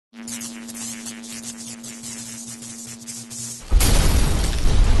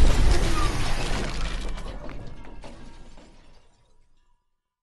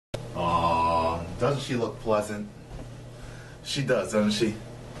she look pleasant? She does, doesn't she?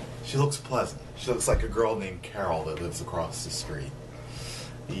 She looks pleasant. She looks like a girl named Carol that lives across the street.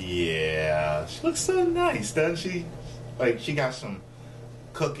 Yeah, she looks so nice, doesn't she? Like, she got some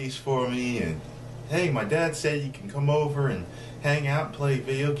cookies for me, and hey, my dad said you can come over and hang out and play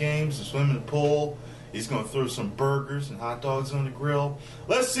video games and swim in the pool. He's going to throw some burgers and hot dogs on the grill.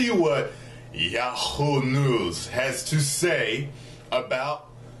 Let's see what Yahoo News has to say about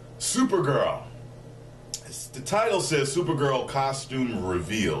Supergirl. The title says Supergirl costume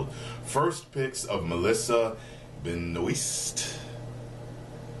revealed. First pics of Melissa Benoist.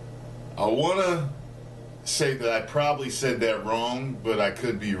 I want to say that I probably said that wrong, but I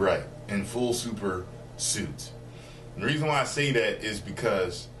could be right. In full super suit. And the reason why I say that is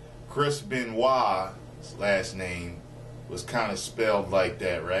because Chris Benoit's last name was kind of spelled like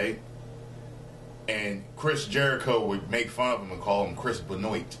that, right? And Chris Jericho would make fun of him and call him Chris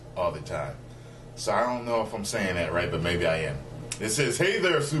Benoit all the time. So I don't know if I'm saying that right, but maybe I am. It says, "Hey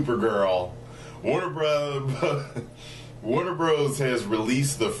there, Supergirl. Warner Bros. Has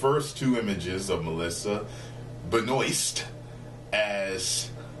released the first two images of Melissa Benoist as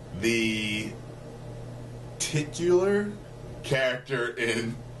the titular character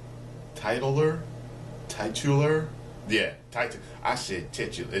in titular? Yeah, titular. I said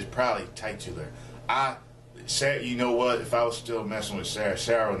titular. It's probably titular. Sarah, you know what? If I was still messing with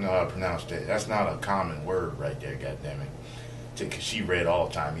Sarah would know how to pronounce that. That's not a common word right there, goddammit. Because she read all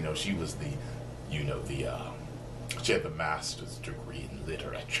the time. You know, she was she had the master's degree in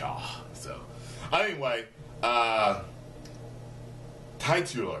literature. So, anyway,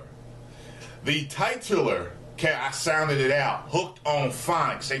 titular. The titular, I sounded it out. Hooked on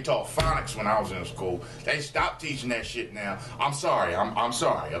phonics. They taught phonics when I was in school. They stopped teaching that shit now. I'm sorry. I'm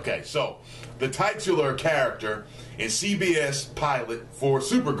sorry. Okay, so the titular character in CBS pilot for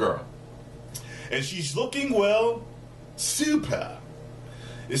Supergirl. And she's looking, well, super.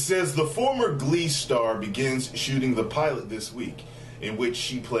 It says the former Glee star begins shooting the pilot this week, in which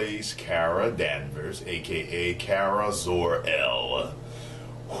she plays Kara Danvers, a.k.a. Kara Zor-el,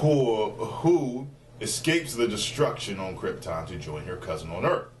 who escapes the destruction on Krypton to join her cousin on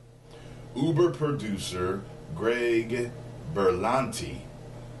Earth. Uber producer Greg Berlanti,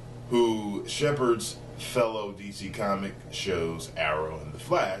 who shepherds fellow DC comic shows Arrow and The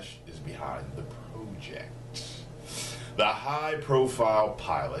Flash, is behind the project. The high-profile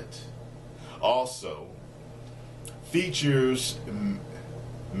pilot also features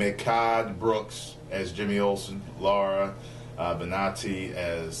Mehcad Brooks as Jimmy Olsen, Laura Benatti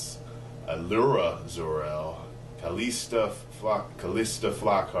as Allura Zor-el, Callista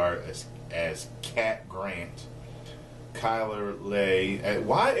Flockhart as Cat Grant, Kyler Lay.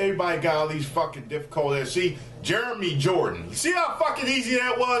 Why everybody got all these fucking difficult? See, Jeremy Jordan. See how fucking easy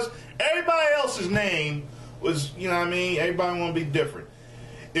that was? Everybody else's name was, you know what I mean? Everybody want to be different.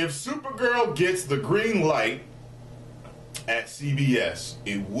 If Supergirl gets the green light at CBS,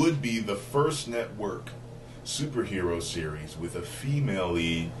 it would be the first network superhero series with a female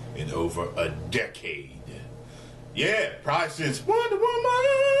lead in over a decade. Yeah, probably since Wonder Woman.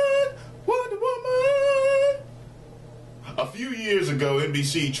 A few years ago,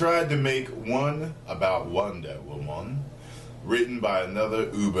 NBC tried to make one about Wonder Woman, written by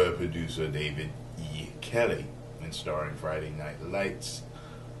another Uber producer, David E. Kelly, and starring Friday Night Lights,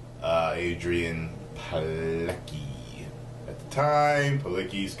 Adrian Palicki. At the time,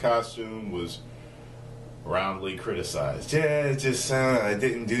 Palicki's costume was roundly criticized. Yeah, it just it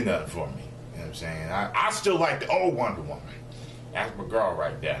didn't do nothing for me. You know what I'm saying? I still like the old Wonder Woman. That's my girl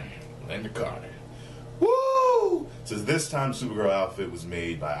right there, Linda Carter. Woo! Says this time Supergirl outfit was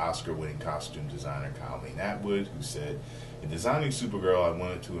made by Oscar-winning costume designer Colleen Atwood, who said, "In designing Supergirl, I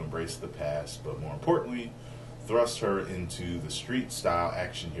wanted to embrace the past, but more importantly, thrust her into the street-style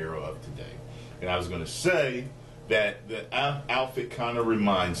action hero of today." And I was going to say that the outfit kind of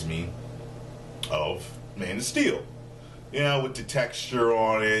reminds me of Man of Steel. You know, with the texture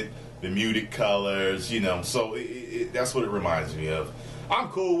on it, the muted colors, you know, so that's what it reminds me of. I'm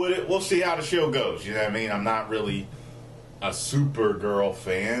cool with it. We'll see how the show goes. You know what I mean? I'm not really a Supergirl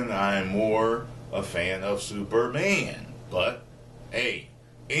fan. I'm more a fan of Superman. But, hey,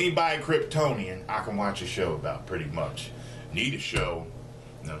 anybody Kryptonian, I can watch a show about pretty much. Need a show,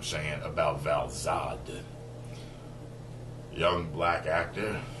 you know what I'm saying, about Val-Zod. Young black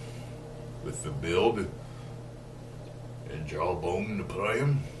actor with the build and jawbone to play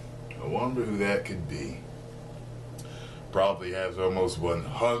him. I wonder who that could be. Probably has almost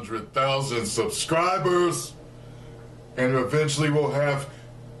 100,000 subscribers and eventually will have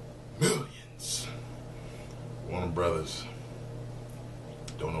millions. Warner Brothers,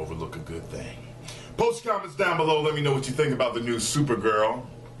 don't overlook a good thing. Post comments down below. Let me know what you think about the new Supergirl.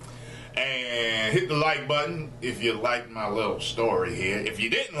 And hit the like button if you liked my little story here. If you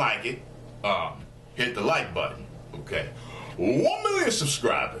didn't like it, hit the like button. Okay. 1 million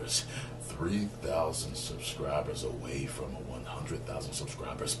subscribers. 3,000 subscribers away from a 100,000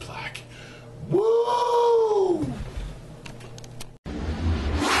 subscribers plaque. Woo!